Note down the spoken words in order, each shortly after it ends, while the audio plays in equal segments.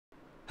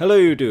Hello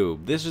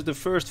YouTube, this is the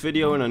first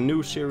video in a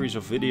new series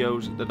of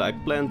videos that I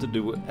plan to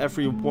do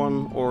every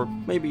 1 or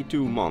maybe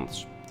 2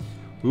 months.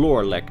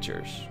 Lore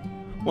lectures.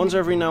 Once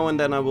every now and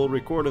then I will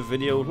record a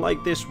video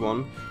like this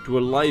one to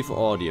a live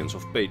audience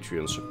of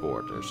Patreon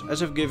supporters,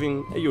 as if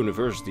giving a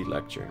university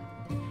lecture.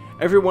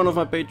 Every one of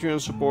my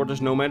Patreon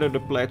supporters, no matter the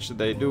pledge that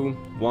they do,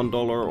 $1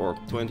 or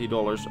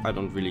 $20, I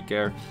don't really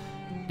care,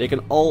 they can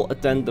all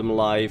attend them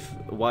live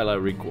while I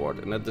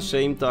record, and at the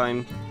same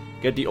time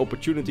get the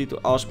opportunity to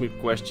ask me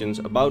questions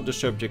about the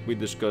subject we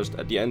discussed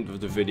at the end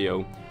of the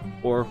video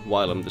or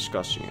while I'm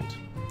discussing it.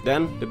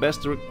 Then, the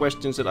best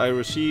questions that I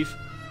receive,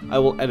 I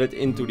will edit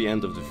into the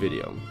end of the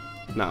video.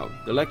 Now,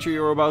 the lecture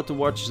you're about to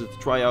watch is a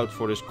tryout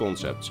for this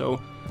concept, so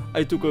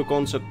I took a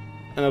concept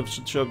and a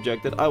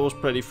subject that I was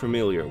pretty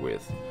familiar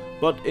with.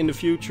 But in the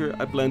future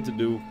I plan to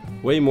do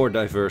way more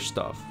diverse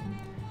stuff.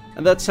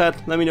 And that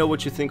said, let me know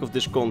what you think of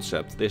this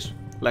concept, this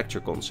lecture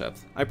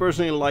concept. I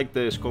personally like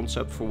this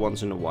concept for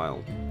once in a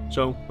while.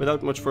 So,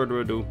 without much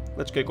further ado,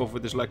 let's kick off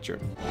with this lecture.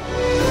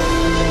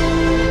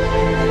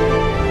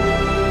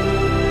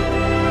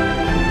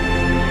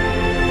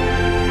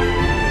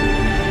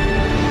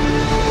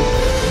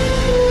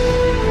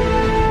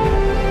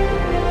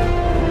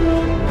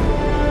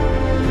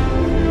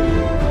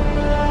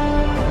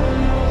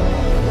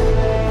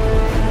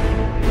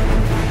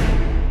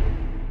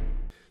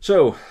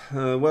 So,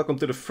 welcome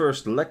to the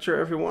first lecture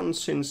everyone.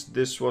 Since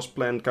this was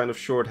planned kind of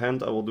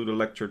shorthand, I will do the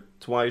lecture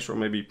twice or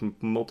maybe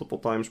multiple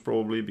times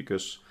probably,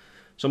 because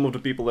some of the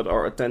people that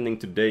are attending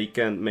today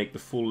can't make the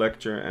full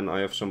lecture, and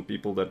I have some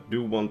people that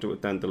do want to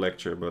attend the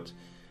lecture but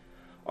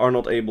are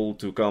not able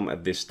to come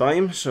at this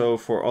time. So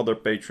for other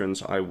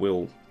patrons I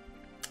will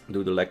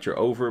do the lecture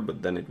over,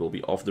 but then it will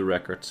be off the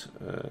record,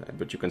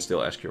 but you can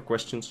still ask your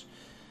questions.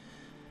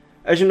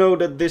 As you know,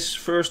 that this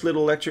first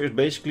little lecture is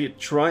basically a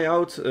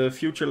tryout.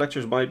 Future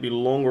lectures might be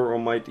longer or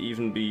might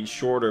even be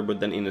shorter, but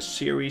then in a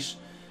series.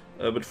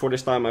 But for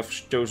this time I've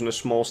chosen a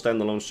small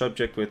standalone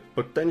subject with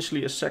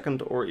potentially a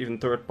second or even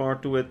third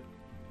part to it.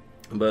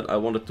 But I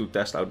wanted to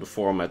test out the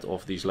format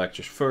of these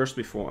lectures first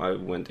before I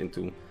went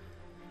into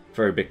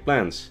very big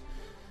plans.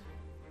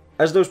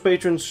 As those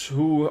patrons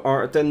who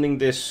are attending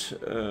this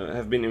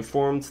have been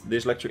informed,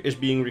 this lecture is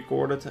being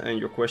recorded and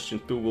your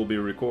questions too will be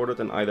recorded,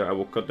 and either I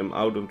will cut them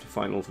out of the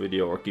final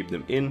video or keep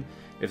them in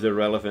if they're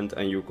relevant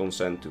and you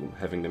consent to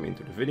having them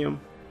into the video.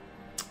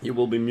 You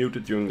will be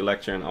muted during the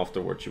lecture, and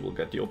afterwards you will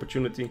get the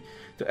opportunity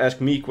to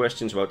ask me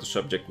questions about the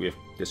subject we have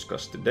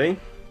discussed today.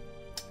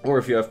 Or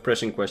if you have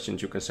pressing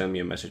questions, you can send me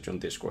a message on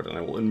Discord and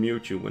I will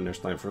unmute you when there's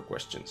time for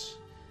questions.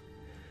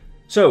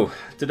 So,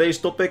 today's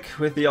topic,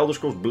 with the Elder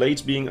Scrolls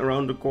Blades being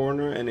around the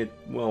corner and it,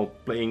 well,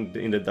 playing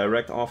in the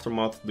direct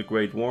aftermath of the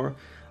Great War,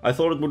 I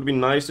thought it would be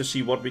nice to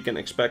see what we can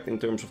expect in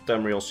terms of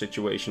Tamriel's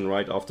situation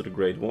right after the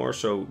Great War,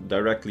 so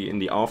directly in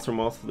the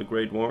aftermath of the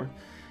Great War.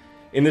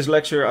 In this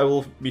lecture I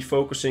will be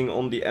focusing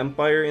on the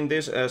Empire in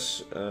this,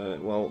 as,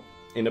 well,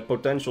 in a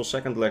potential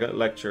second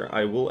lecture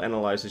I will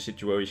analyze the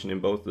situation in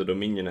both the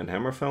Dominion and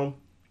Hammerfell.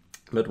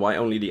 But why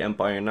only the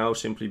Empire now?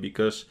 Simply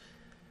because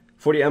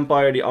for the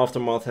Empire, the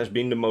aftermath has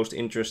been the most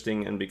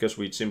interesting, and because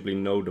we simply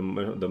know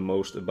the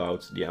most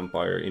about the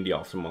Empire in the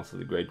aftermath of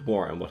the Great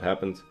War and what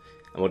happened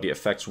and what the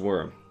effects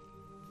were.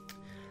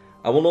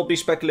 I will not be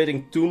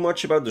speculating too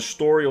much about the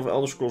story of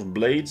Elder Scrolls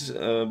Blades,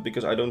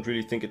 because I don't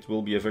really think it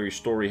will be a very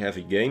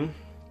story-heavy game.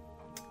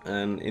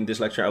 And in this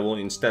lecture I will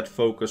instead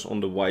focus on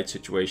the wide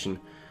situation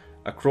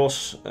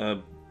across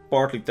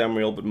partly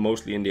Tamriel, but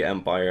mostly in the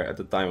Empire at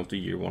the time of the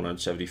year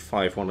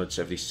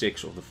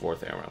 175-176 of the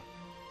 4th era.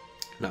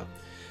 Now,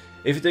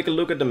 if you take a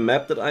look at the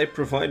map that I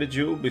provided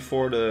you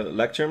before the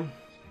lecture,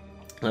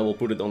 I will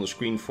put it on the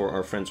screen for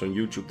our friends on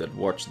YouTube that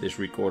watch this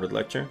recorded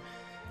lecture.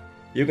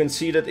 You can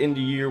see that in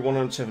the year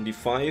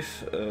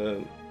 175,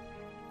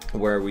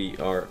 where we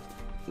are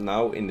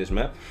now in this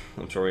map,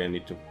 I'm sorry I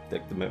need to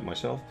take the map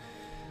myself,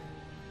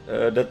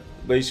 that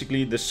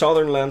basically the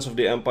southern lands of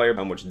the Empire,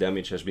 how much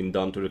damage has been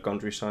done to the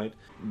countryside.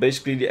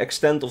 Basically the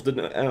extent of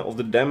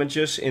the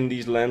damages in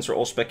these lands are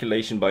all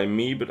speculation by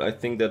me, but I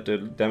think that the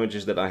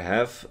damages that I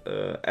have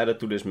added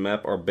to this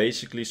map are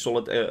basically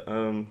solid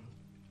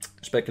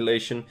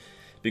speculation,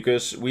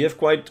 because we have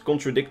quite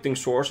contradicting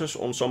sources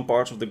on some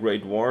parts of the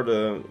Great War.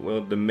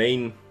 The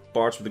main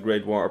parts of the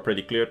Great War are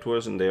pretty clear to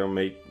us, and they are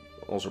made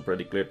also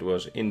pretty clear to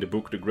us in the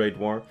book The Great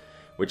War,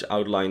 which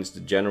outlines the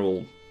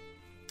general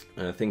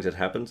things that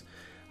happened.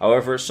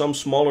 However, some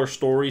smaller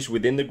stories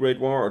within the Great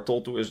War are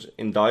told to us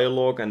in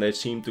dialogue and they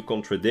seem to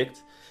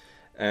contradict,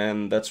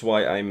 and that's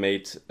why I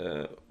made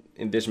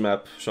in this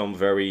map some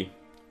very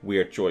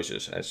weird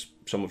choices. As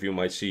some of you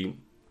might see,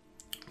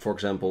 for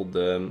example,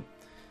 the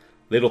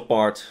little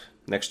part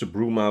next to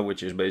Bruma,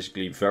 which is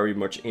basically very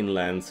much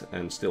inland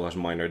and still has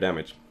minor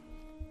damage.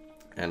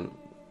 And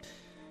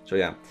so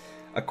yeah,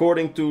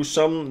 according to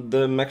some,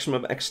 the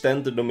maximum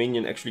extent the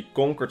Dominion actually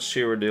conquered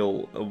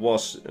Cyrodiil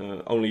was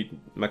only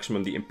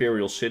maximum the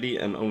Imperial city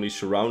and only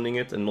surrounding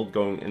it, and not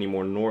going any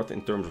more north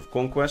in terms of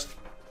conquest.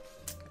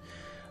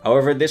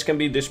 However, this can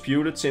be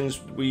disputed since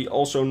we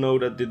also know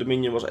that the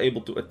Dominion was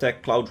able to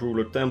attack Cloud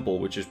Ruler Temple,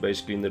 which is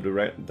basically in the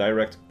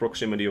direct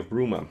proximity of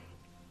Bruma,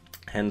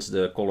 hence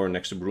the color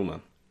next to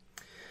Bruma.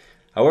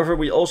 However,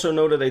 we also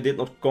know that they did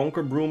not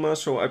conquer Bruma,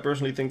 so I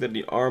personally think that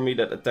the army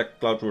that attacked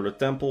Cloud Ruler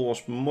Temple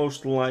was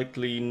most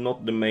likely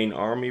not the main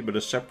army, but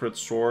a separate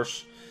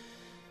source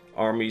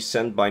army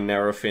sent by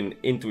Narafin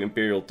into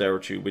Imperial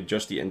territory with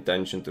just the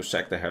intention to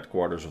sack the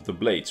headquarters of the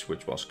Blades,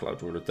 which was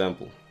Cloud Ruler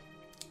Temple.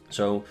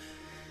 So,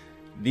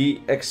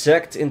 the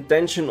exact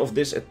intention of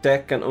this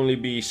attack can only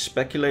be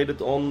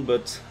speculated on,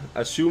 but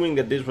assuming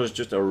that this was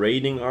just a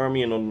raiding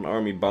army and not an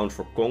army bound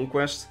for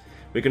conquest,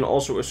 we can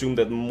also assume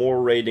that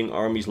more raiding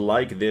armies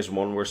like this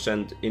one were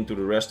sent into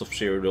the rest of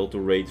Cyrodiil to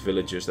raid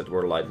villages that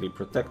were lightly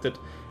protected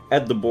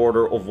at the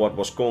border of what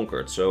was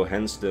conquered. So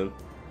hence the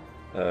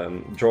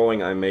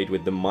drawing I made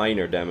with the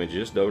minor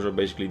damages. Those are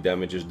basically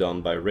damages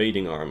done by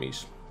raiding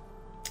armies.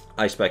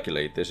 I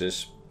speculate. This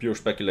is pure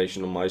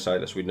speculation on my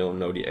side as we don't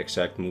know the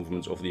exact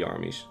movements of the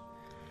armies.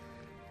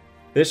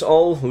 This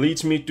all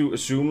leads me to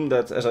assume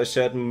that, as I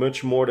said,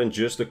 much more than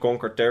just the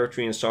conquered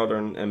territory in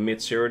southern and mid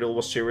Cyrodiil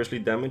was seriously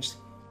damaged.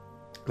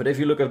 But if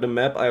you look at the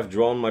map, I have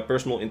drawn my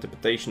personal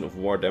interpretation of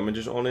war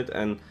damages on it,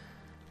 and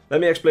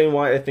let me explain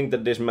why I think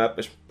that this map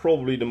is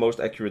probably the most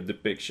accurate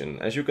depiction.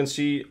 As you can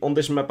see, on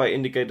this map I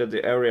indicate that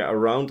the area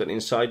around and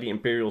inside the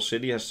Imperial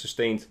City has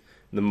sustained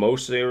the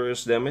most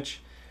serious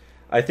damage.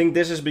 I think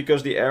this is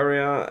because the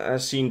area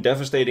has seen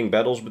devastating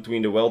battles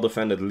between the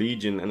well-defended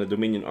Legion and the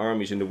Dominion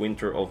armies in the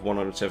winter of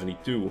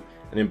 172,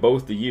 and in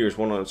both the years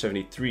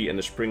 173 and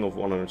the spring of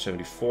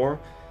 174.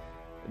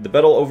 The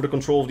battle over the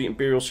control of the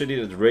Imperial City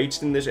that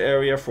raged in this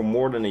area for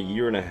more than a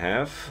year and a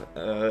half,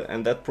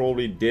 and that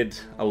probably did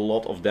a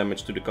lot of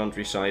damage to the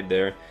countryside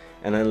there.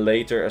 And then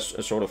later, as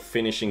a sort of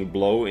finishing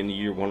blow in the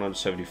year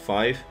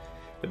 175,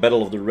 the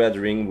Battle of the Red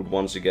Ring would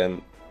once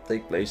again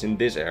take place in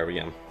this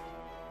area.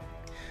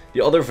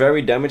 The other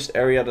very damaged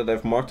area that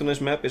I've marked on this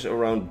map is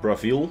around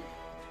Bravil,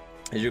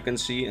 as you can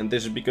see, and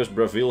this is because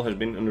Bravil has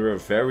been under a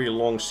very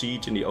long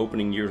siege in the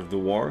opening years of the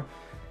war.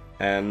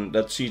 And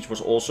that siege was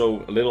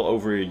also a little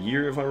over a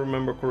year, if I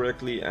remember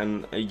correctly,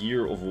 and a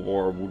year of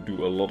war would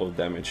do a lot of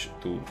damage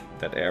to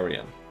that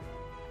area.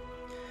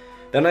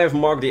 Then I have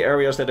marked the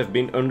areas that have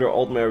been under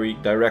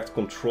Altmerry direct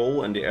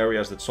control and the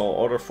areas that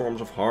saw other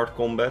forms of hard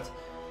combat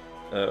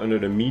under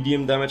the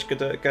medium damage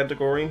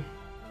category.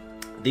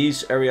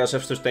 These areas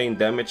have sustained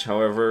damage,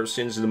 however,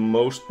 since the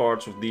most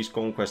parts of these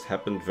conquests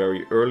happened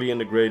very early in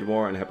the Great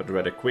War and happened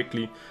rather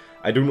quickly,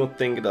 I do not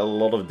think that a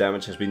lot of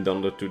damage has been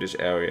done to this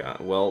area.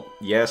 Well,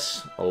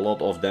 yes, a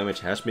lot of damage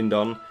has been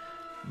done,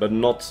 but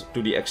not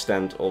to the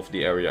extent of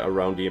the area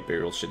around the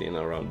Imperial City and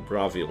around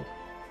Bravil.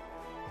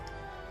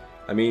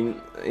 I mean,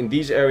 in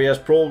these areas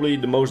probably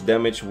the most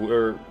damage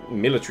were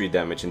military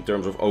damage in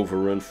terms of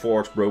overrun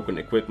forts, broken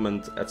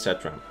equipment,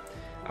 etc.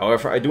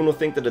 However, I do not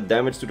think that the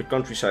damage to the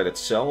countryside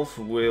itself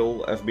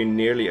will have been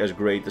nearly as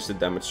great as the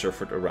damage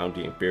suffered around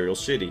the Imperial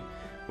City,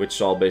 which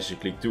saw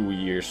basically 2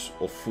 years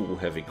of full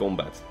heavy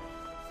combat.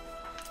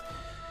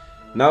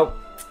 Now,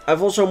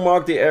 I've also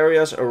marked the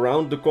areas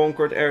around the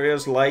conquered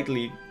areas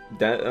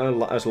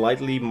as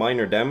lightly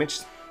minor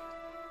damaged.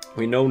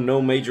 We know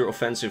no major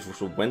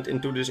offensives went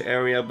into this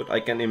area, but I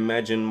can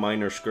imagine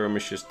minor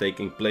skirmishes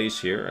taking place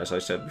here, as I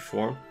said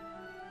before,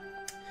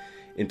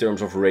 in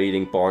terms of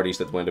raiding parties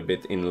that went a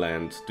bit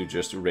inland to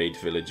just raid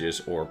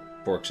villages or,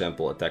 for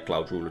example, attack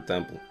Cloud Ruler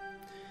Temple.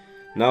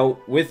 Now,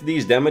 with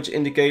these damage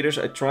indicators,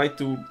 I try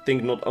to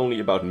think not only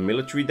about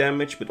military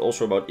damage, but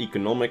also about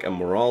economic and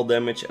morale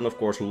damage, and of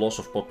course loss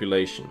of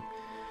population.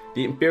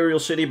 The Imperial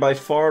City by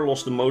far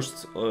lost the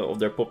most of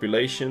their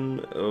population,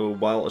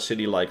 while a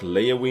city like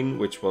Leawin,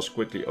 which was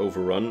quickly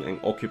overrun and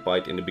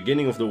occupied in the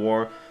beginning of the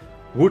war,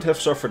 would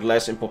have suffered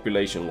less in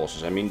population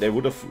losses. I mean, they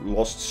would have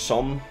lost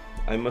some,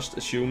 I must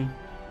assume,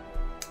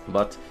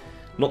 but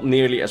not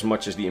nearly as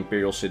much as the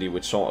Imperial City,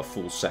 which saw a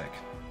full sack.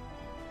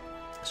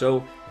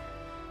 So,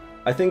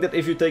 I think that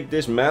if you take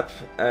this map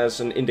as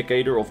an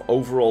indicator of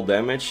overall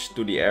damage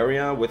to the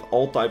area, with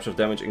all types of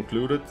damage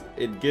included,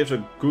 it gives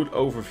a good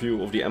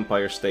overview of the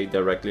Empire State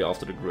directly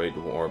after the Great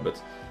War.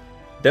 But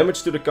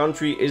damage to the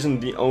country isn't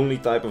the only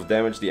type of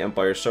damage the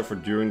Empire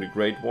suffered during the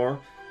Great War.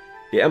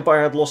 The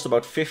Empire had lost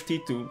about 50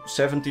 to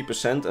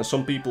 70%, and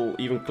some people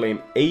even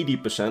claim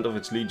 80% of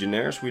its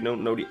legionnaires. We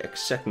don't know the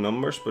exact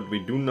numbers, but we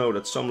do know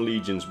that some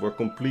legions were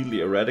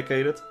completely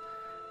eradicated.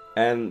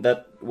 And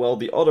that, well,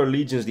 the other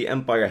legions the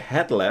Empire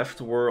had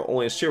left were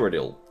all in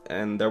Cyrodiil,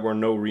 and there were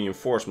no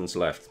reinforcements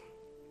left,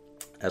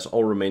 as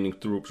all remaining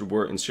troops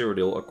were in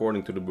Cyrodiil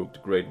according to the book The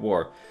Great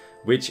War,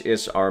 which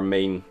is our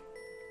main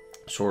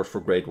source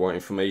for Great War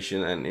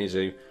information and is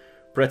a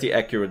pretty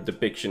accurate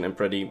depiction and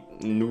pretty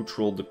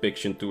neutral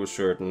depiction to a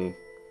certain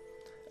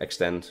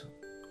extent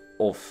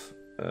of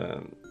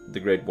the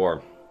Great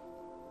War.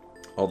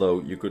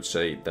 Although you could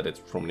say that it's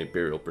from an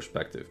Imperial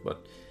perspective,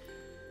 but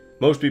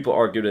most people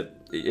argue that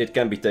it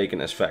can be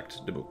taken as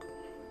fact, the book.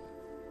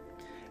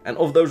 And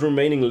of those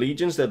remaining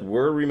legions that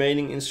were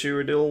remaining in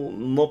Cyrodiil,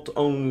 not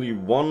only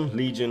one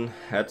legion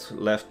had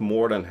left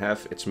more than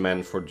half its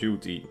men for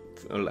duty,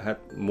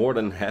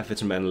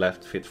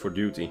 left fit for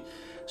duty.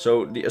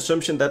 So the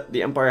assumption that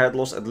the Empire had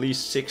lost at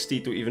least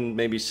 60 to even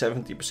maybe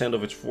 70%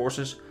 of its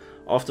forces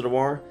after the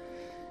war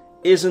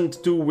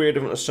isn't too weird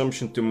of an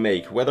assumption to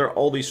make. Whether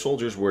all these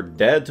soldiers were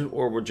dead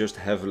or were just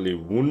heavily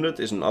wounded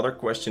is another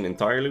question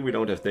entirely. We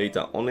don't have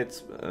data on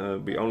it.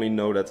 We only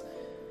know that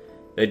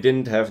they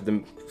didn't have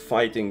the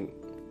fighting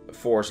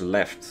force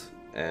left.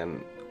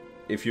 And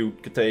if you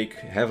take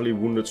heavily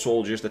wounded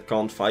soldiers that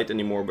can't fight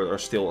anymore but are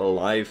still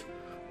alive,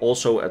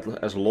 also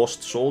as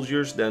lost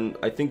soldiers, then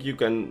I think you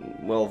can,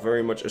 well,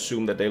 very much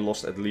assume that they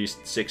lost at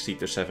least 60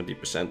 to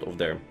 70% of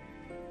their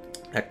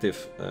active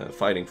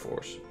fighting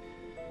force.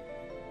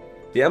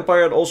 The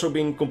Empire had also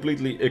been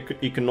completely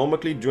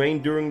economically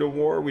drained during the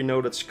war. We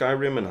know that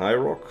Skyrim and High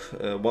Rock,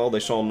 while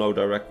they saw no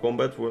direct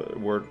combat,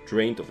 were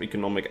drained of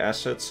economic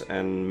assets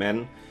and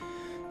men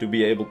to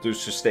be able to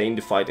sustain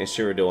the fight in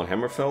Cyrodiil and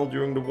Hammerfell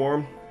during the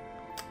war.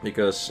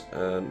 Because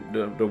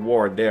the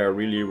war there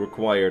really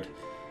required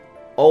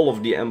all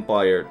of the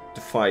Empire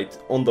to fight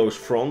on those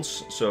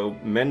fronts. So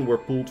men were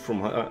pulled from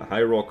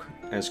High Rock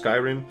and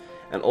Skyrim,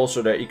 and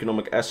also their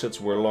economic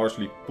assets were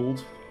largely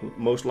pulled,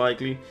 most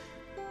likely,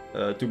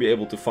 to be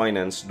able to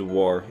finance the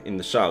war in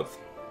the south.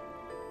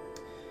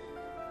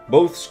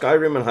 Both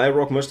Skyrim and High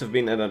Rock must have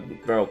been at a,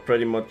 well,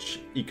 pretty much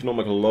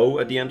economic low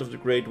at the end of the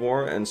Great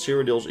War, and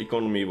Cyrodiil's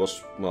economy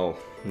was, well,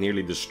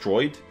 nearly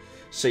destroyed,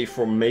 save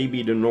for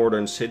maybe the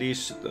northern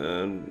cities,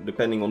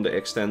 depending on the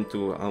extent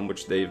to how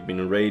much they've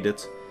been raided,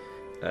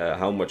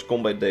 how much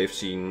combat they've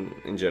seen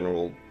in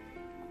general,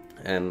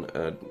 and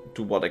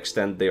to what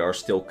extent they are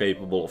still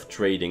capable of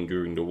trading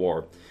during the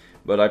war.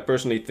 But I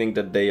personally think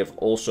that they have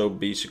also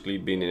basically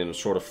been in a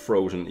sort of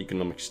frozen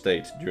economic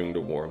state during the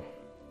war.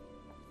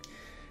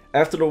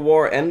 After the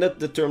war ended,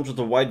 the terms of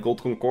the White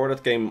Gold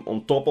Concordat came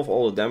on top of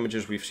all the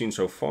damages we've seen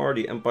so far.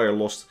 The Empire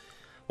lost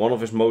one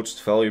of its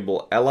most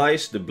valuable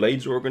allies, the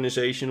Blades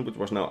organization, which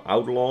was now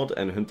outlawed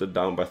and hunted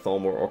down by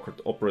Thalmor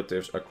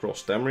operatives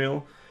across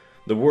Tamriel.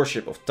 The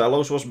worship of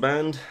Talos was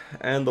banned,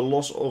 and the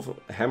loss of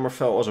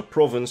Hammerfell as a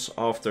province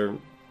after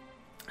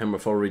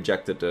Hammerfell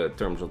rejected the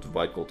terms of the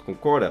White Gold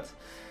Concordat.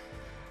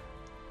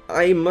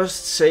 I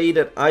must say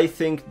that I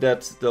think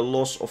that the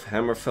loss of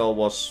Hammerfell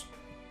was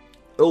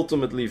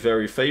ultimately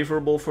very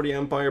favorable for the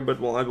Empire, but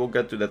well, I will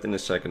get to that in a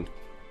second.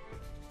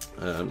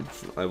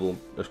 I will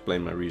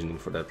explain my reasoning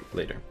for that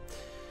later.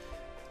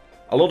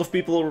 A lot of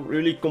people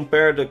really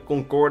compare the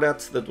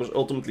Concordat that was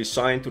ultimately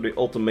signed to the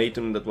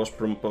ultimatum that was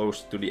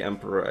proposed to the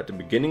Emperor at the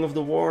beginning of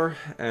the war,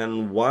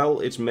 and while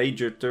its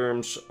major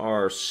terms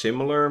are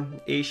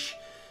similar-ish,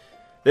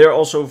 they are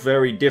also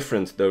very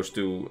different, those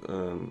two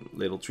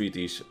little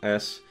treaties,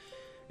 as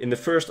in the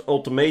first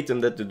ultimatum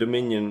that the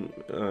Dominion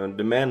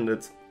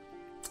demanded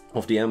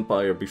of the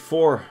Empire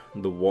before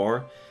the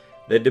war,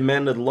 they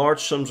demanded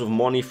large sums of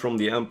money from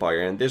the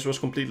Empire, and this was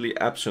completely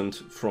absent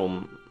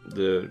from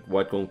the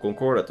White Gold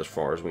Concordat as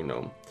far as we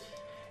know.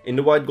 In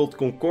the White Gold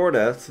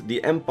Concordat,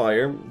 the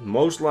Empire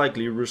most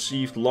likely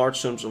received large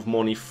sums of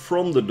money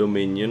from the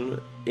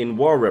Dominion in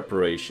war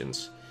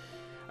reparations.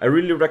 I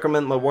really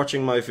recommend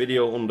watching my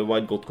video on the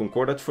White Gold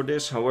Concordat for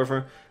this.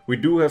 However, we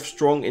do have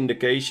strong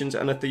indications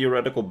and a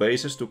theoretical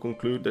basis to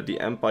conclude that the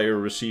Empire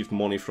received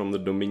money from the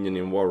Dominion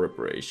in war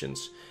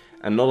reparations.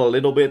 And not a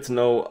little bit,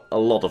 no, a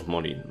lot of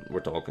money we're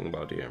talking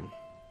about here.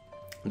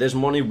 This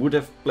money would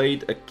have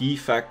played a key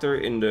factor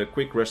in the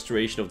quick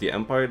restoration of the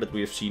Empire that we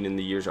have seen in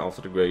the years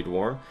after the Great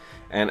War.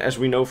 And as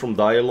we know from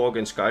dialogue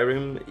in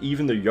Skyrim,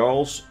 even the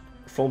Jarls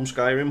from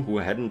Skyrim, who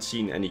hadn't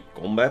seen any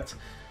combat,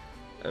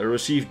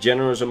 received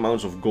generous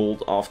amounts of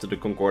gold after the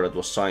Concordat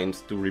was signed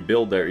to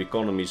rebuild their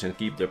economies and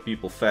keep their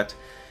people fed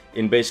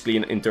in basically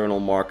an internal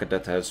market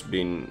that has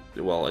been,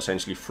 well,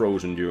 essentially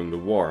frozen during the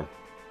war.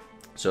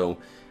 So,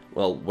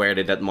 well, where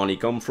did that money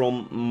come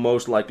from?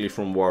 Most likely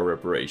from war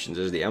reparations,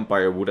 as the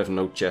Empire would have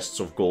no chests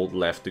of gold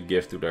left to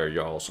give to their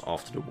Jarls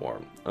after the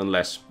war,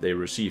 unless they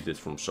received it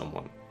from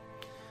someone.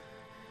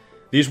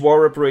 These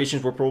war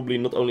reparations were probably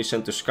not only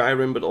sent to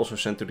Skyrim, but also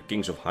sent to the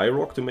kings of High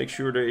Rock to make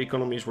sure their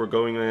economies were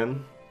going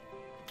in.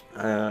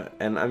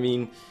 And I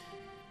mean,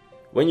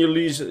 when you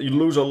lose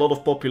a lot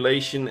of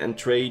population and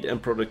trade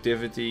and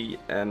productivity,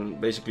 and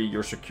basically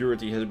your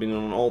security has been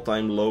on an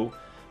all-time low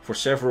for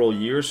several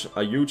years,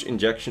 a huge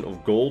injection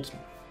of gold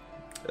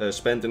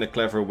spent in a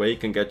clever way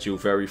can get you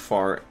very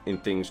far in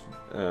things,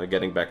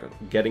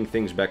 getting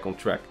things back on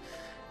track.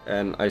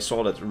 And I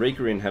saw that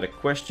Rakerin had a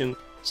question.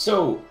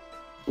 So,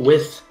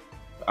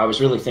 I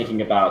was really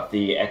thinking about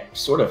the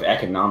sort of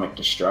economic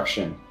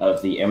destruction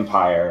of the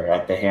Empire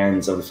at the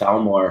hands of the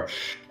Thalmor,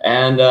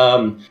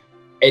 and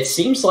it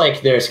seems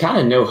like there's kind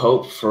of no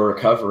hope for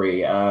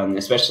recovery,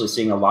 especially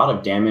seeing a lot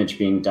of damage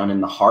being done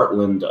in the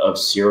heartland of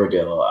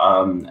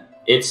Cyrodiil.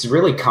 It's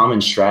really common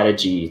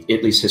strategy,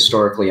 at least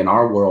historically in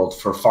our world,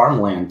 for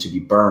farmland to be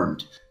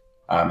burned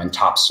and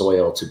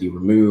topsoil to be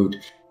removed,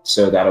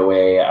 so that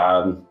way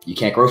you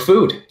can't grow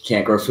food. You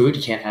can't grow food,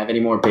 you can't have any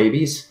more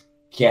babies.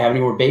 can't have any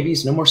more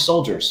babies, no more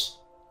soldiers.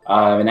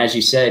 And as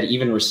you said,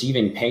 even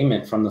receiving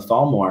payment from the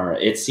Thalmor,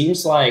 it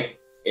seems like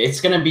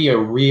it's going to be a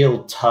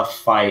real tough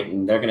fight,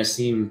 and they're going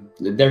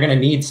to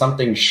need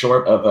something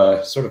short of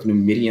a sort of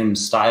Numidium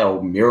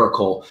style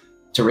miracle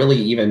to really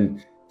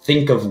even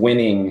think of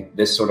winning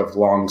this sort of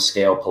long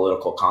scale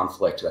political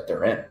conflict that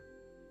they're in.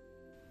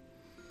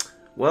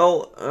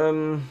 Well,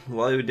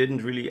 while you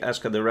didn't really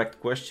ask a direct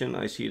question,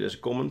 I see it as a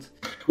comment.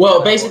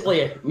 Well,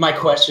 basically, my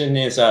question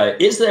is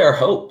there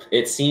hope?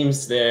 It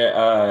seems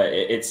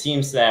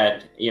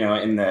that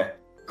in the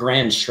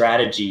grand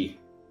strategy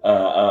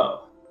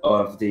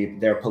of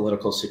their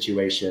political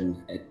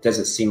situation, it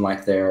doesn't seem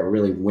like they're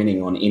really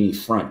winning on any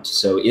front.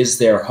 So, is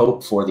there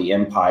hope for the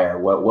Empire?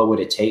 What would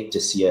it take to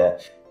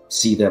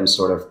see them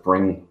sort of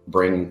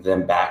bring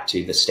them back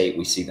to the state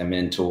we see them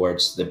in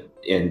towards the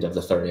end of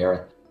the Third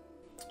Era?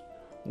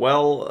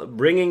 Well,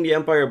 bringing the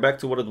Empire back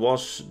to what it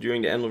was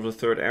during the end of the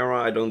Third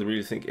Era, I don't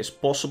really think is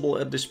possible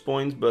at this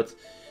point. But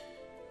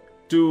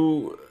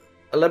to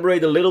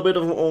elaborate a little bit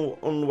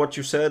on what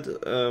you said,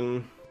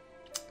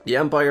 the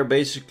Empire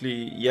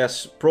basically,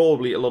 yes,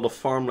 probably a lot of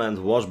farmland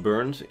was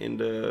burned in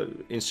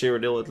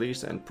Cyrodiil at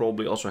least, and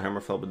probably also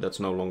Hammerfell, but that's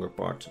no longer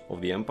part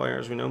of the Empire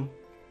as we know.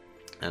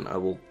 And I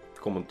will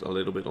comment a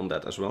little bit on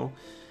that as well.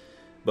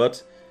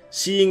 But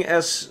seeing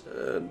as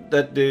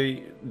that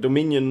the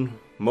Dominion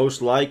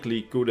most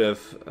likely could have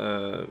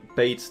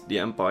paid the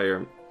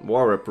Empire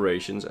war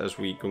reparations, as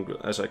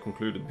I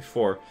concluded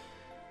before,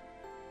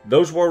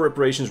 those war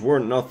reparations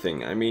weren't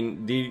nothing. I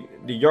mean,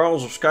 the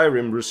Jarls of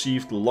Skyrim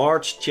received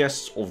large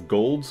chests of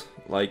gold,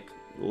 like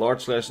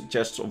large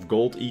chests of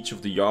gold each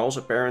of the Jarls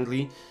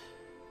apparently,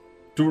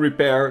 to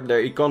repair their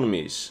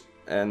economies.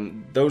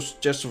 And those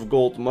chests of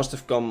gold must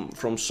have come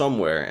from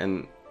somewhere,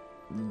 and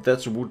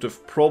that would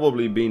have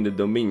probably been the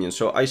Dominion.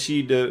 So I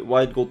see the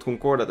White Gold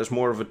Concordat as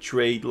more of a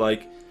trade,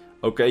 like,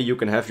 okay, you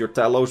can have your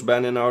Talos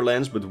ban in our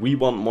lands, but we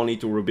want money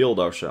to rebuild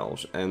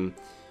ourselves. And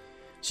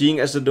seeing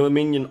as the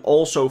Dominion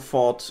also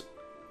fought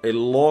a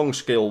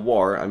long-scale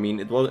war, I mean,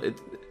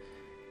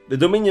 the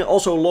Dominion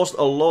also lost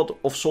a lot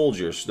of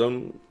soldiers.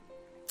 Don't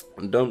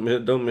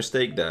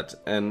mistake that.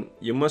 And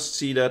you must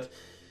see that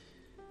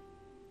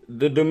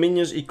the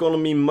Dominion's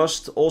economy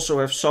must also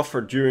have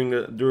suffered during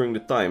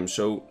the time.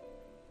 So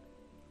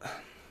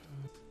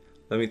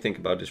let me think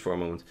about this for a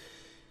moment.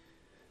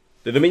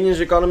 The Dominion's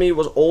economy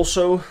was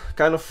also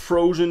kind of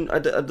frozen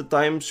at the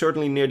time,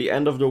 certainly near the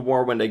end of the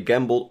war, when they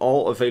gambled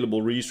all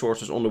available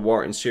resources on the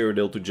war in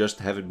Cyrodiil to just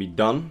have it be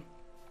done.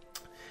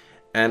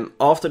 And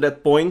after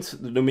that point,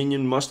 the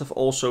Dominion must have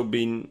also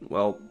been,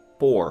 well,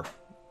 poor.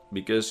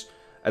 Because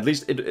at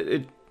least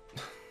it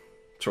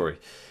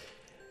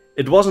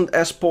wasn't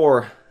as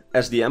poor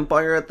as the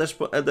Empire at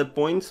that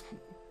point.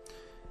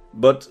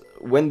 But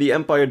when the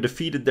Empire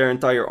defeated their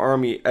entire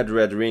army at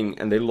Red Ring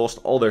and they lost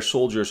all their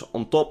soldiers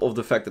on top of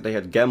the fact that they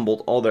had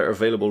gambled all their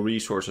available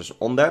resources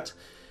on that,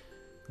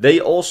 they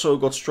also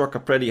got struck a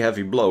pretty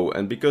heavy blow.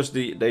 And because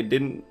they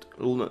did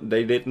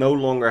no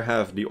longer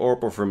have the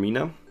Orb of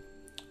Vermina,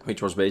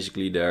 which was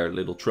basically their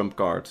little trump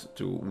card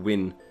to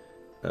win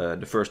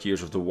the first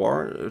years of the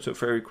war so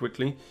very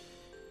quickly,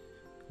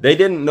 they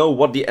didn't know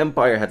what the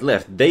Empire had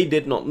left. They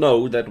did not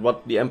know that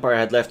what the Empire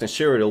had left in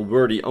Cyrodiil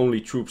were the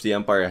only troops the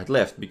Empire had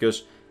left,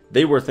 because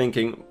they were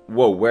thinking,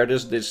 whoa, where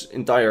does this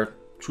entire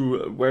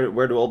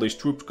where do all these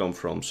troops come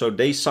from? So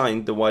they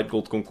signed the White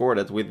Gold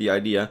Concordat with the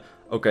idea,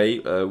 okay,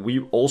 we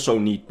also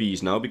need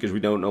peace now, because we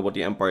don't know what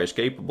the Empire is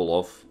capable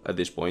of at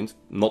this point,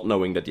 not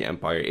knowing that the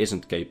Empire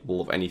isn't capable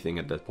of anything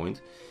at that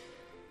point.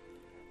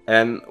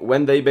 And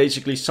when they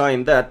basically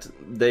signed that,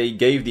 they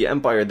gave the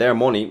Empire their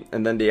money,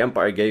 and then the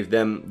Empire gave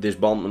them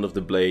Disbandment of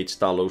the Blades,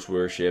 Talos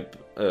worship,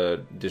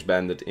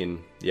 disbanded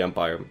in the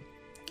Empire,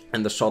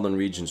 and the southern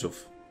regions of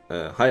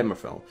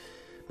Hammerfell.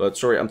 But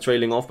sorry, I'm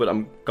trailing off, but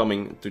I'm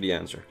coming to the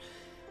answer.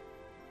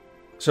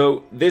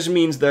 So this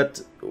means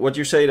that what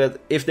you say, that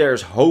if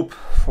there's hope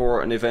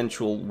for an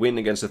eventual win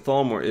against the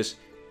Thalmor, is,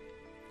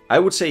 I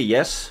would say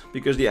yes,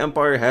 because the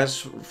Empire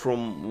has,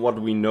 from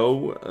what we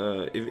know,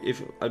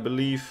 if I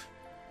believe,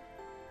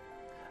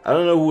 I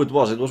don't know who it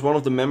was one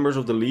of the members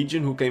of the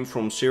Legion who came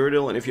from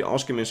Cyrodiil, and if you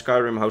ask him in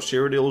Skyrim how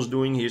Cyrodiil is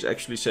doing, he is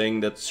actually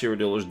saying that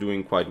Cyrodiil is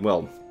doing quite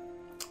well.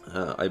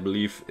 I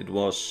believe it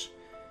was...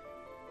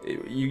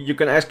 You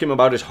can ask him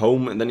about his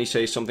home, and then he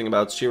says something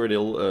about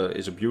Cyrodiil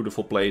is a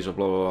beautiful place, blah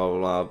blah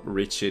blah, blah,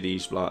 rich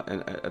cities, blah,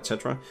 and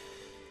etc.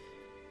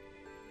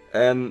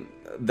 And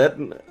that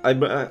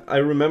I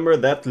remember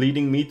that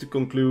leading me to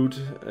conclude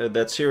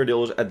that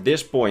Cyrodiil is at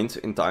this point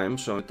in time,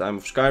 so at the time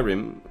of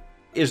Skyrim,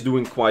 is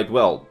doing quite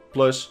well.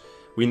 Plus,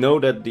 we know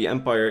that the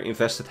Empire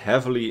invested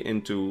heavily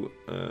into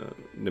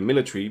the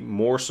military,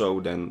 more so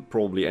than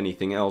probably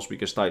anything else,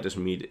 because Titus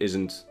Mead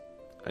isn't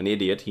an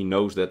idiot. He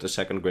knows that the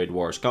Second Great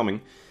War is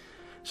coming.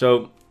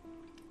 So,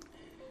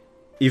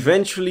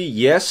 eventually,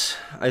 yes,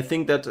 I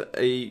think that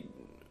a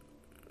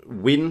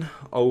win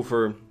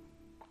over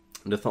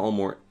the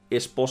Thalmor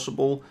is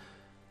possible,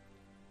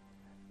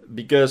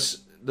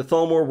 because the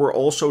Thalmor were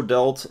also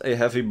dealt a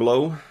heavy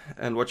blow,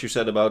 and what you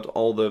said about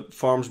all the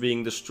farms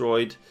being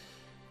destroyed,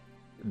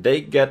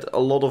 they get a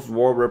lot of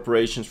war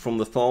reparations from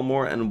the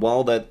Thalmor, and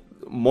while that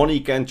money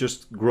can't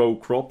just grow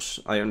crops,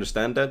 I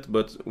understand that,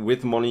 but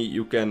with money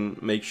you can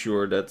make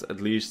sure that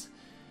at least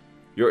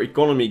your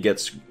economy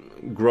gets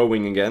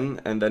growing again,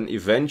 and then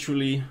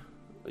eventually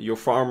your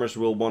farmers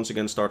will once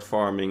again start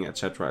farming,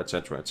 etc,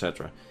 etc,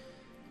 etc.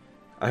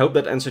 I hope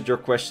that answered your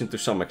question to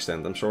some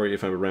extent. I'm sorry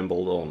if I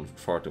rambled on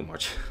far too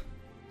much.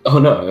 Oh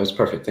no, it was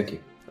perfect, thank you.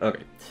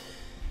 Okay.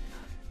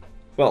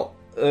 Well,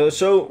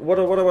 so what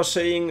I was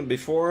saying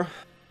before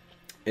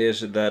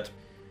is that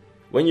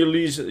when you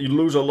lose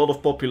a lot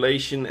of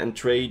population and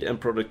trade and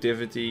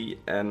productivity,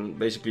 and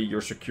basically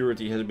your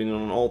security has been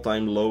on an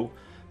all-time low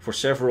for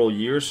several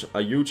years,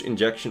 a huge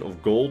injection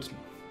of gold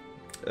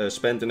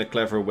spent in a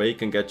clever way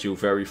can get you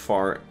very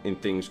far in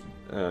things,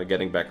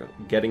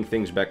 getting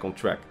things back on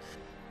track.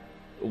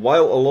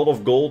 While a lot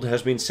of gold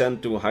has been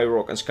sent to High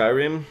Rock and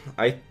Skyrim,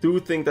 I do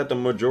think that the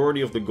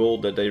majority of the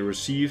gold that they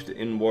received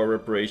in war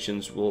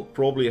reparations will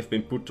probably have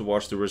been put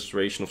towards the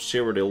restoration of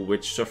Cyrodiil,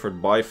 which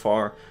suffered by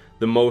far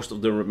the most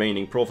of the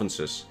remaining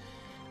provinces.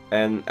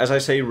 And as I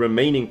say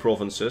remaining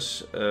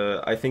provinces,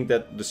 I think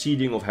that the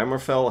sieging of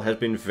Hammerfell has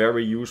been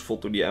very useful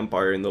to the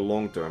Empire in the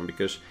long term,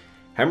 because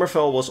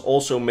Hammerfell was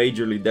also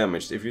majorly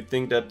damaged. If you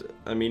think that,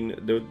 I mean,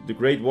 the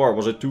Great War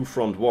was a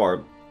two-front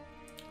war.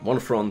 One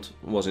front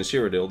was in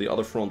Cyrodiil, the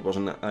other front was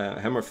in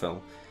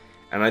Hammerfell.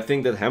 And I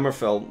think that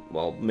Hammerfell,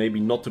 well, maybe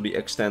not to the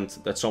extent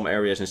that some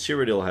areas in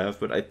Cyrodiil have,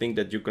 but I think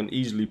that you can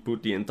easily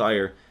put the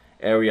entire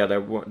area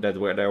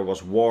where there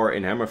was war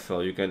in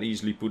Hammerfell, you can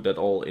easily put that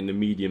all in the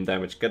medium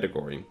damage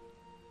category.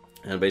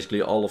 And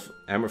basically all of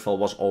Hammerfell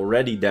was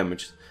already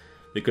damaged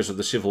because of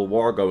the civil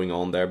war going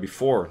on there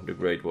before the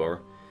Great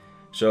War.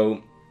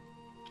 So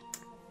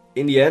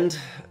in the end,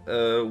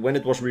 when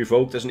it was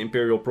revoked as an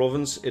Imperial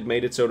province, it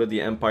made it so that the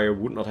Empire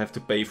would not have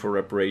to pay for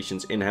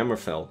reparations in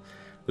Hammerfell,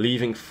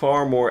 leaving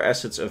far more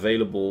assets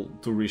available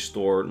to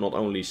restore not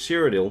only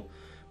Cyrodiil,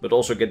 but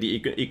also get the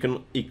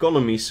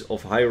economies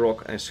of High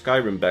Rock and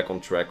Skyrim back on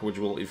track, which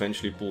will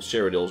eventually pull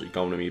Cyrodiil's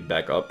economy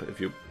back up if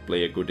you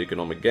play a good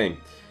economic game.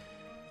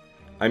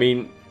 I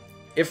mean,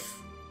 if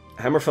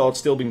Hammerfell had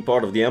still been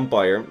part of the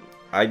Empire,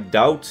 I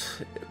doubt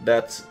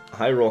that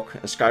High Rock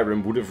and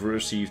Skyrim would have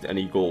received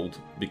any gold,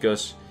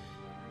 because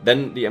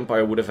then the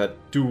Empire would have had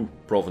 2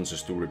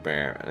 provinces to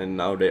repair, and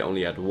now they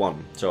only had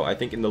 1. So I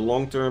think in the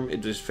long term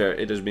it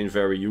has been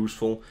very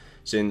useful,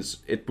 since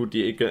it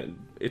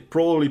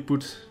probably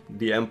put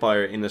the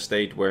Empire in a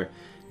state where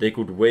they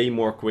could way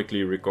more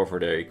quickly recover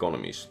their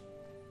economies.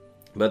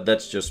 But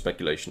that's just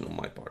speculation on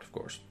my part, of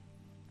course.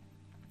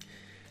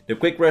 The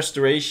quick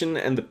restoration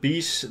and the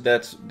peace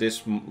that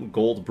this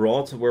gold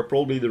brought were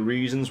probably the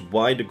reasons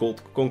why the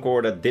Gold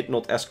Concordat did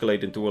not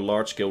escalate into a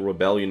large-scale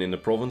rebellion in the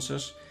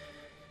provinces.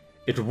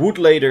 It would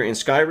later in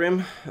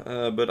Skyrim,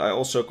 but I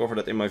also covered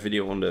that in my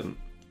video on the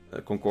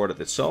Concordat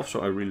itself, so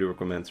I really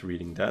recommend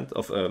reading that,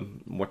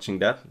 watching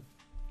that,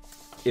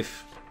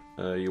 if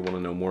you want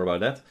to know more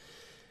about that.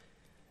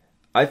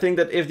 I think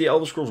that if the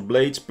Elder Scrolls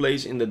Blades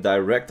plays in the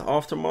direct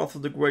aftermath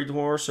of the Great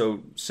War, so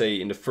say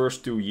in the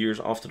first 2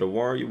 years after the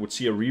war, you would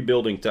see a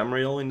rebuilding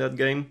Tamriel in that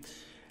game.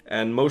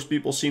 And most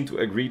people seem to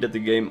agree that the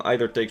game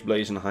either takes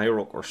place in High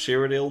Rock or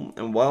Cyrodiil.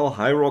 And while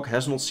High Rock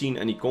has not seen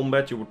any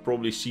combat, you would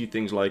probably see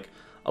things like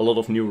a lot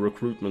of new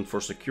recruitment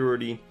for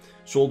security,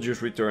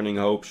 soldiers returning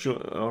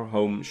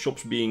home,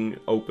 shops being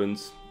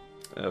opened,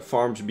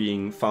 farms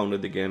being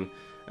founded again,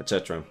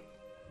 etc.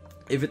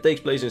 If it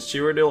takes place in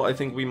Cyrodiil, I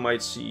think we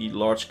might see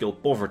large-scale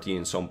poverty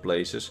in some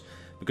places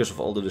because of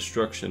all the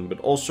destruction,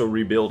 but also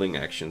rebuilding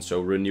action, so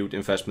renewed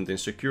investment in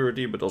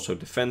security, but also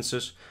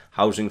defenses,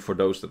 housing for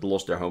those that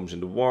lost their homes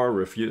in the war,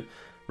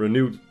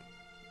 renewed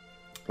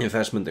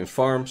investment in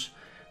farms.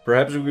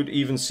 Perhaps we could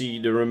even see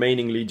the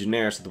remaining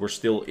legionnaires that were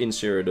still in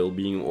Cyrodiil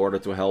being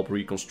ordered to help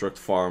reconstruct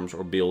farms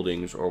or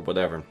buildings or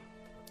whatever,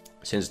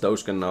 since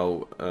those can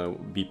now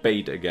be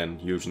paid again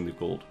using the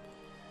gold.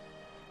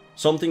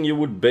 Something you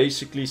would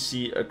basically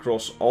see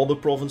across all the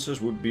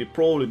provinces would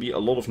probably be a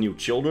lot of new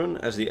children,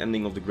 as the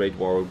ending of the Great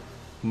War would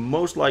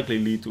most likely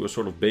lead to a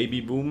sort of baby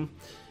boom.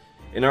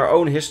 In our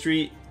own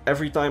history,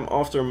 every time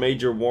after a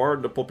major war,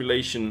 the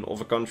population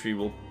of a country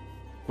will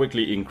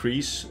quickly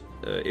increase,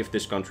 if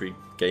this country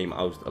came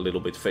out a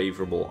little bit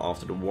favorable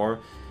after the war.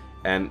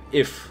 And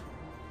if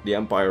the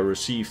Empire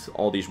received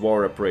all these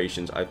war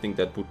reparations, I think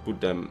that would put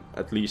them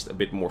at least a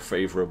bit more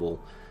favorable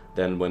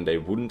than when they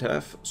wouldn't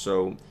have.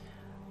 So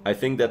I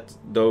think that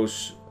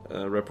those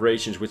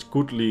reparations, which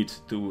could lead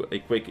to a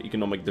quick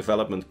economic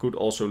development, could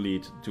also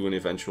lead to an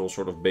eventual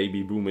sort of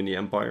baby boom in the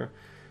Empire.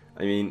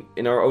 I mean,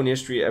 in our own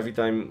history, every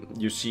time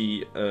you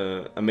see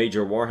a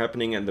major war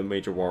happening and the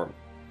major war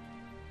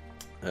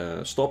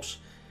stops,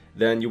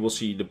 then you will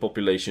see the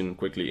population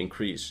quickly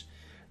increase.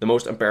 The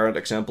most apparent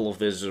example of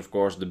this is, of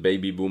course, the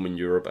baby boom in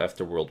Europe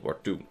after World War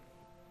II.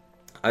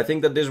 I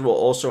think that this will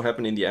also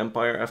happen in the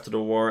Empire after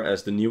the war,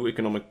 as the new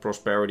economic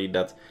prosperity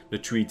that the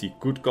treaty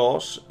could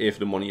cause, if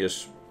the money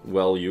is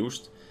well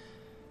used,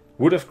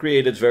 would have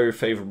created very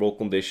favorable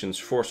conditions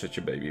for such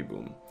a baby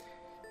boom.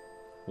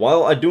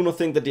 While I do not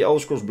think that the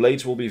Elder Scrolls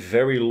Blades will be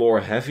very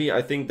lore heavy,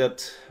 I think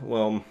that,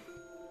 well,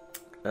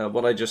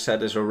 what I just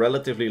said is a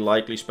relatively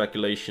likely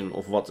speculation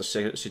of what the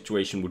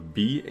situation would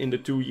be in the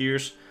 2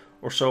 years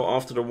or so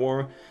after the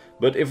war.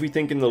 But if we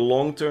think in the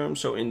long term,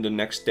 so in the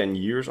next 10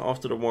 years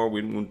after the war,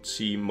 we would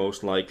see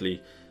most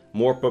likely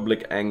more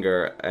public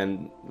anger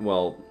and,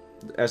 well,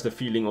 as the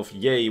feeling of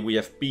yay, we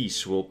have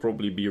peace will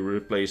probably be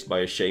replaced by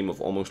a shame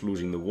of almost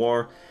losing the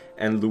war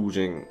and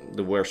losing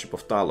the worship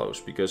of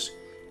Talos, because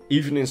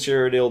even in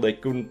Cyrodiil they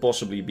couldn't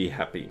possibly be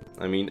happy.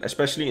 I mean,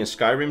 especially in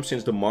Skyrim,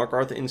 since the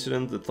Markarth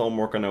incident, the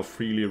Thalmor can now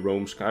freely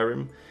roam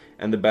Skyrim,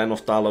 and the ban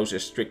of Talos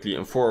is strictly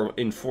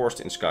enforced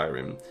in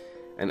Skyrim.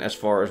 And as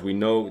far as we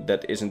know,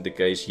 that isn't the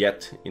case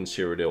yet in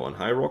Cyrodiil and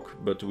High Rock,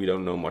 but we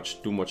don't know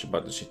too much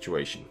about the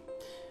situation.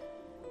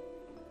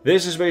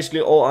 This is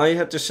basically all I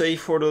had to say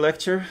for the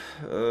lecture.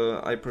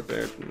 I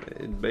prepared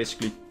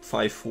basically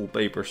 5 full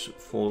papers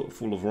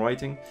full of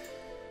writing.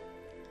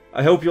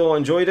 I hope you all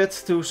enjoyed it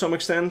to some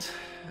extent,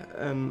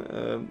 and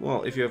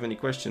well, if you have any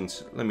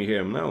questions, let me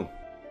hear them now.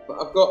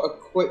 I've got a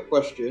quick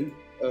question.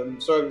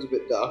 Sorry if it's a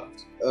bit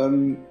daft.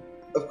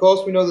 Of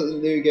course, we know that the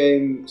new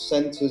game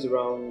centres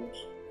around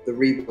the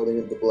rebuilding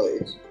of the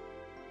blades.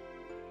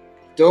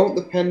 Don't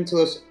the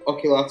Pentelis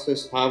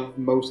Oculatus have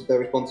most of their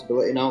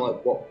responsibility now?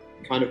 Like, what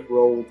kind of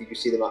role do you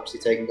see them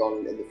actually taking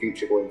on in the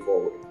future going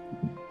forward?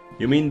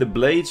 You mean the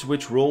blades,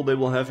 which role they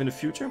will have in the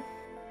future?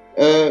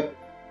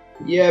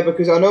 Yeah,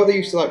 because I know they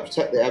used to like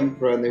protect the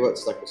Emperor and they worked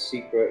as like a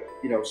secret,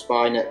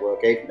 spy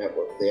network, agent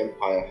network for the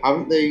Empire.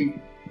 Haven't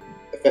they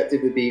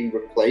effectively been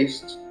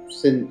replaced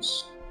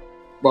since,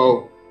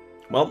 well,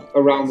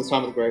 around the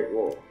time of the Great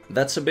War?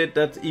 That's a bit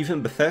that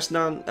even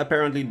Bethesda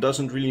apparently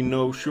doesn't really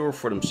know sure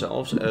for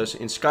themselves, as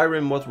in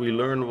Skyrim what we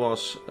learned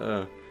was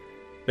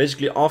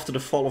basically after the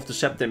fall of the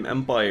Septim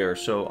Empire,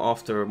 so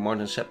after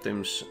Martin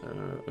Septim's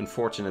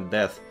unfortunate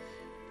death,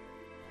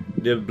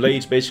 the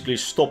blades basically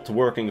stopped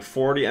working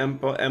for the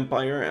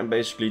Empire and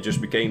basically just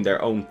became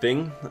their own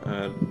thing,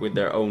 with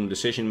their own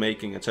decision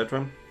making,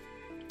 etc.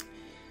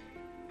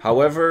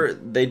 However,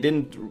 they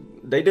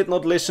did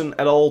not listen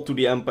at all to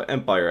the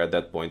Empire at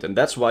that point, and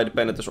that's why the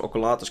Pentelis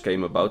Oculatus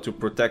came about, to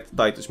protect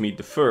Titus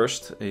Mede I.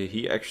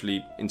 He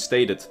actually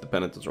instated the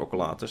Pentelis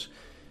Oculatus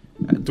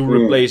to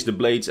replace the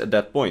blades at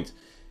that point.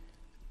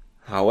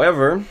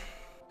 However,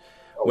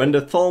 when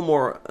the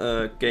Thalmor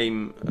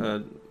came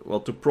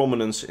to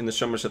prominence in the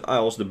Somerset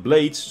Isles, the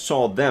Blades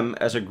saw them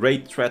as a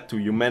great threat to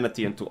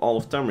humanity and to all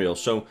of Tamriel.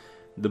 So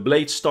the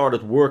Blades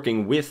started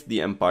working with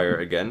the Empire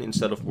again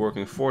instead of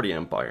working for the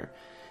Empire.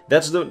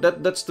 That's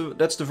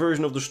the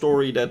version of the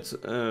story that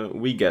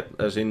we get,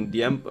 as in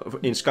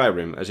in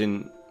Skyrim, as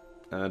in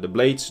the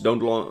Blades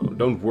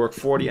don't work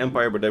for the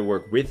Empire, but they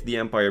work with the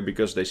Empire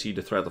because they see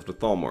the threat of the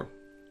Thalmor.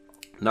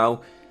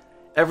 Now,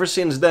 ever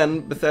since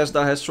then,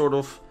 Bethesda has sort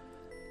of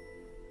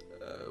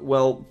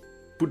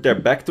put their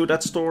back to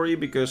that story,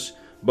 because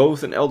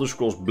both in Elder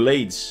Scrolls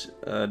Blades,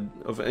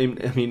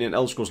 in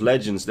Elder Scrolls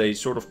Legends, they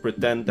sort of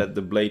pretend that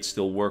the Blades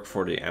still work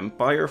for the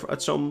Empire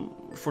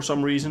for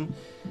some reason,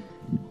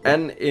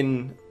 and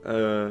in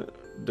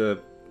the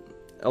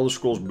Elder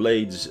Scrolls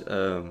Blades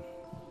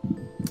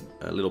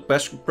little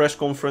press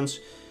conference,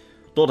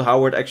 Todd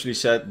Howard actually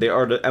said they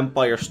are the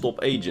Empire's top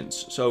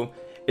agents. So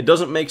it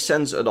doesn't make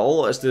sense at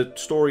all, as the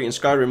story in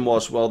Skyrim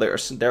was, well,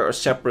 they're a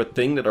separate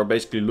thing that are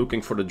basically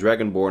looking for the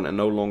Dragonborn and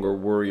no longer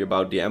worry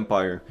about the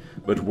Empire,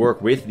 but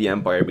work with the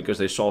Empire because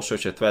they saw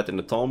such a threat in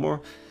the Thalmor.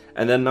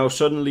 And then now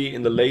suddenly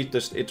in the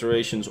latest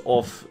iterations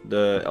of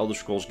the Elder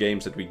Scrolls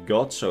games that we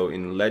got, so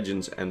in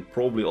Legends and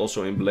probably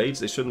also in Blades,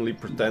 they suddenly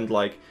pretend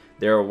like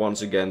they are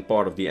once again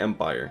part of the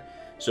Empire.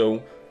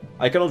 So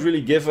I cannot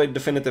really give a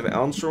definitive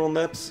answer on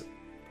that,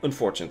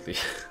 unfortunately.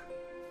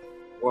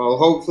 Well,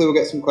 hopefully we'll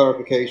get some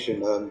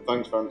clarification.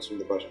 Thanks for answering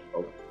the question,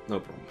 Bob. No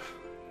problem.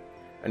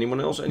 Anyone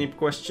else? Any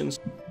questions?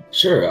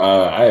 Sure,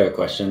 I have a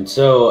question.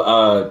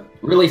 So,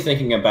 really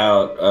thinking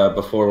about,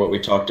 before what we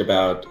talked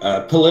about,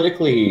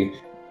 politically,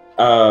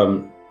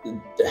 how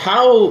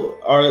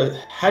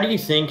do you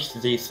think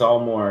the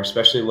Thalmor,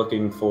 especially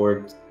looking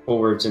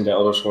forwards into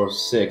Elder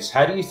Scrolls 6,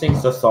 how do you think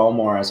the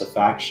Thalmor as a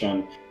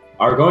faction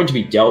are going to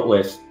be dealt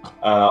with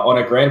on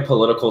a grand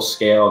political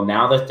scale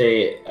now that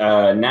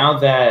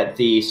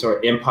the sort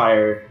of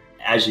Empire,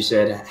 as you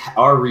said,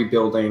 are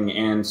rebuilding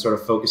and sort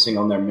of focusing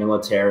on their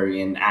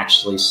military and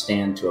actually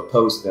stand to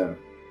oppose them?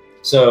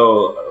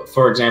 So,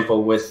 for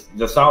example, with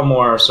the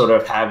Thalmor sort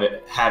of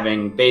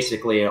having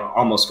basically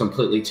almost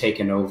completely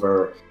taken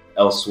over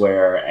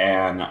elsewhere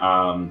and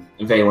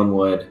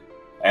Valenwood,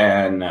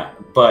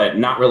 but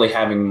not really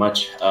having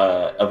much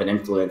of an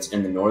influence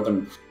in the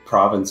northern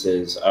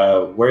provinces,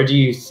 where do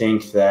you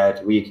think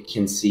that we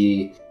can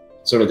see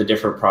sort of the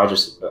different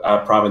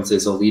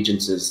provinces'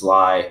 allegiances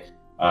lie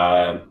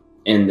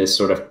in this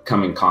sort of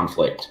coming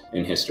conflict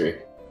in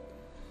history?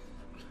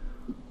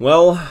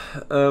 Well,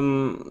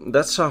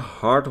 that's a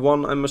hard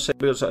one, I must say,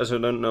 because as I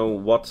don't know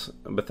what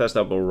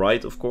Bethesda will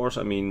write, of course.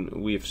 I mean,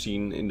 we've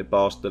seen in the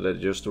past that they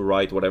just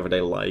write whatever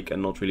they like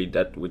and not really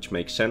that which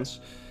makes sense.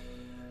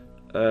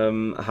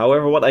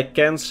 However, what I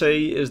can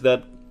say is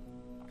that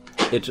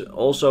it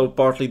also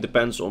partly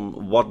depends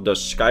on what does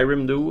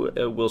Skyrim do.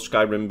 Will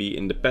Skyrim be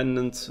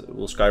independent?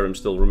 Will Skyrim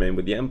still remain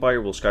with the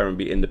Empire? Will Skyrim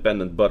be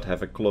independent but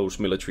have a close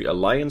military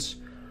alliance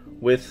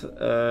with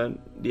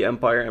the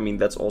Empire? I mean,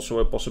 that's also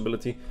a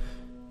possibility.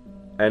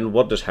 And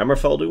what does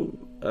Hammerfell do?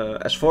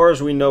 As far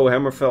as we know,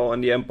 Hammerfell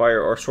and the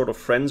Empire are sort of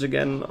friends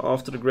again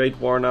after the Great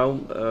War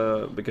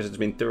now, because it's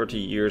been 30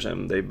 years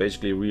and they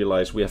basically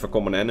realize we have a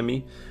common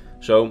enemy.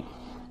 So,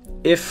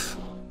 if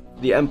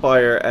the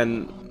Empire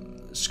and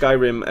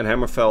Skyrim and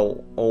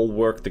Hammerfell all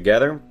work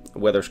together,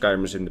 whether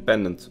Skyrim is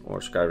independent or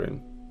Skyrim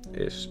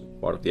is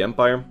part of the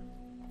Empire,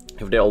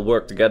 if they all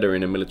work together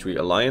in a military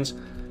alliance,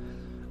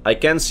 I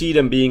can see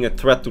them being a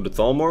threat to the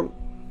Thalmor.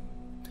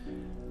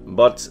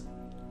 But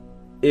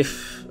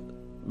if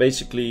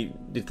basically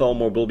the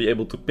Thalmor will be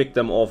able to pick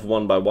them off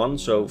one by one,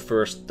 so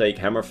first take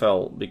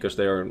Hammerfell because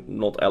they are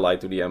not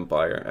allied to the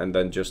Empire, and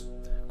then just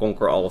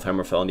conquer all of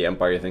Hammerfell, and the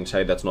Empire thinks,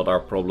 hey, that's not our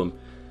problem.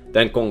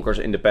 Then conquers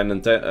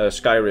independent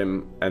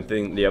Skyrim, and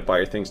the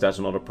Empire thinks that's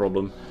not a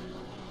problem.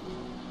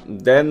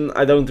 Then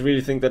I don't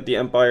really think that the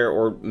Empire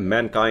or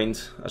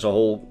mankind as a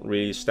whole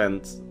really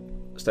stands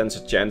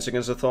a chance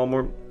against the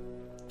Thalmor.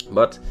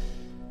 But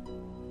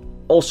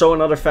also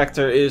another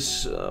factor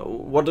is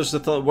what do the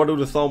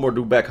Thalmor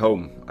do back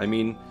home? I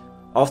mean,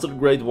 after the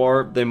Great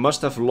War, they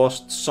must have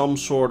lost some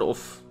sort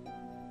of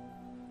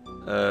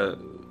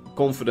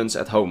confidence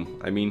at home.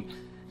 I mean,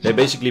 they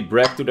basically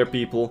brag to their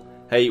people,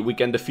 hey, we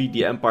can defeat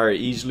the Empire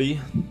easily,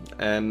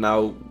 and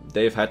now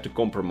they've had to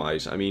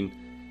compromise. I mean,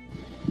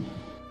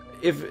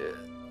 if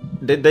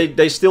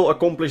they still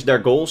accomplished their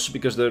goals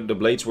because the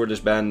Blades were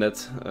disbanded,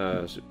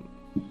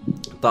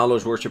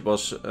 Talos worship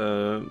was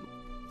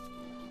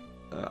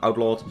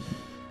outlawed,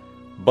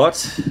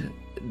 but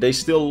they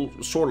still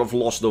sort of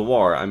lost the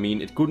war. I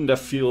mean, it couldn't have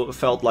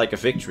felt like a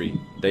victory.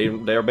 They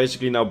are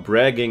basically now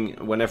bragging.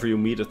 Whenever you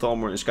meet a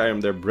Thalmor in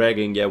Skyrim, they're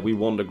bragging, yeah, we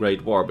won the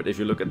Great War. But if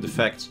you look at the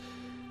facts,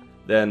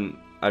 then,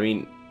 I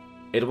mean,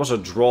 it was a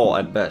draw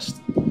at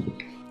best.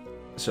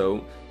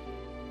 So,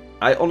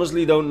 I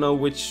honestly don't know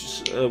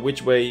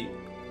which way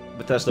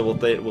Bethesda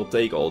will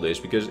take all this,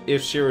 because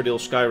if Cyrodiil,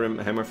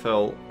 Skyrim,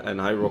 Hammerfell and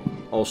High Rock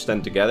all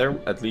stand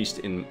together, at least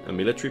in a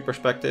military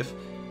perspective,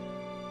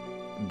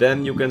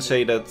 then you can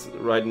say that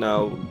right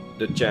now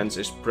the chance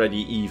is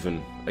pretty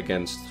even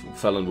against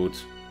Felonwood,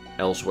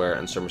 Elsewhere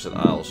and Somerset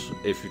Isles,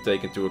 if you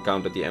take into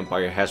account that the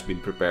Empire has been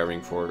preparing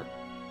for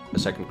a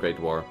second Great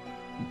War.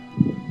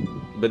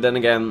 But then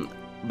again,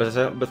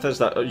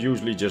 Bethesda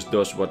usually just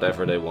does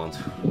whatever they want.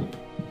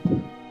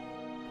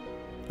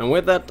 And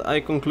with that, I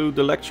conclude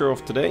the lecture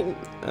of today.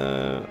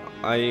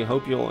 I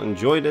hope you all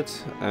enjoyed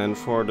it, and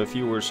for the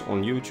viewers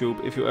on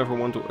YouTube, if you ever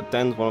want to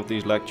attend one of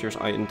these lectures,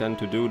 I intend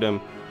to do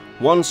them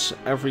once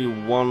every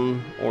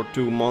 1 or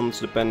 2 months,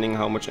 depending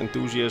how much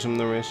enthusiasm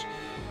there is.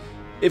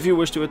 If you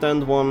wish to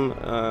attend one,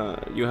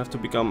 you have to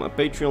become a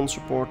Patreon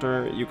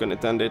supporter. You can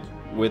attend it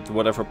with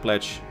whatever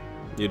pledge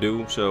you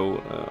do, so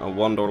a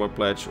 $1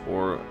 pledge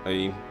or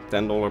a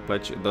 $10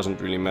 pledge, it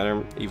doesn't really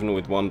matter. Even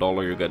with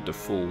 $1 you get the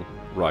full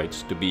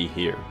rights to be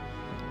here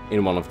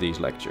in one of these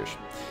lectures.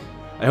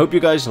 I hope you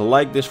guys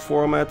like this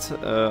format.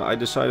 I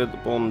decided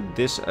upon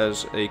this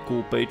as a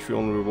cool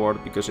Patreon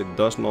reward because it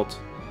does not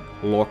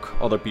lock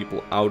other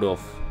people out of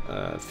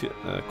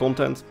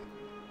content.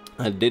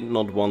 I did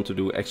not want to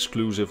do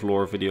exclusive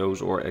lore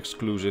videos or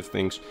exclusive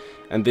things,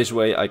 and this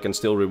way I can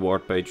still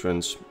reward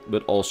patrons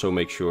but also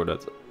make sure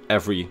that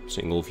every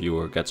single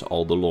viewer gets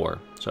all the lore.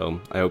 So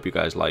I hope you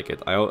guys like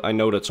it. I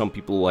know that some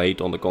people will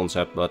hate on the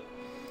concept, but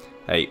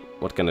hey,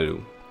 what can I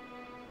do?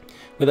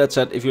 With that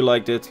said, if you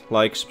liked it,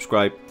 like,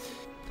 subscribe.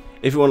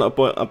 If you want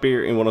to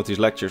appear in one of these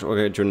lectures or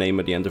get your name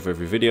at the end of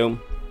every video,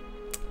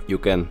 you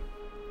can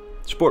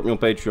support me on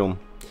Patreon.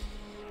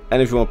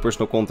 And if you want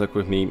personal contact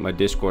with me, my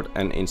Discord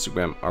and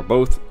Instagram are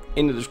both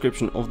in the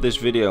description of this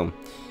video.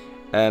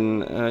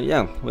 And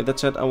yeah, with that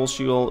said, I will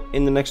see you all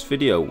in the next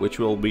video, which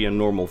will be a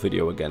normal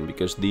video again,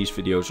 because these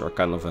videos are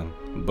kind of a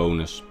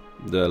bonus.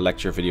 The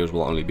lecture videos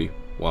will only be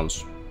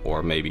once,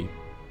 or maybe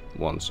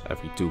once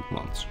every 2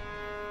 months.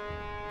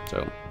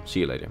 So,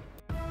 see you later.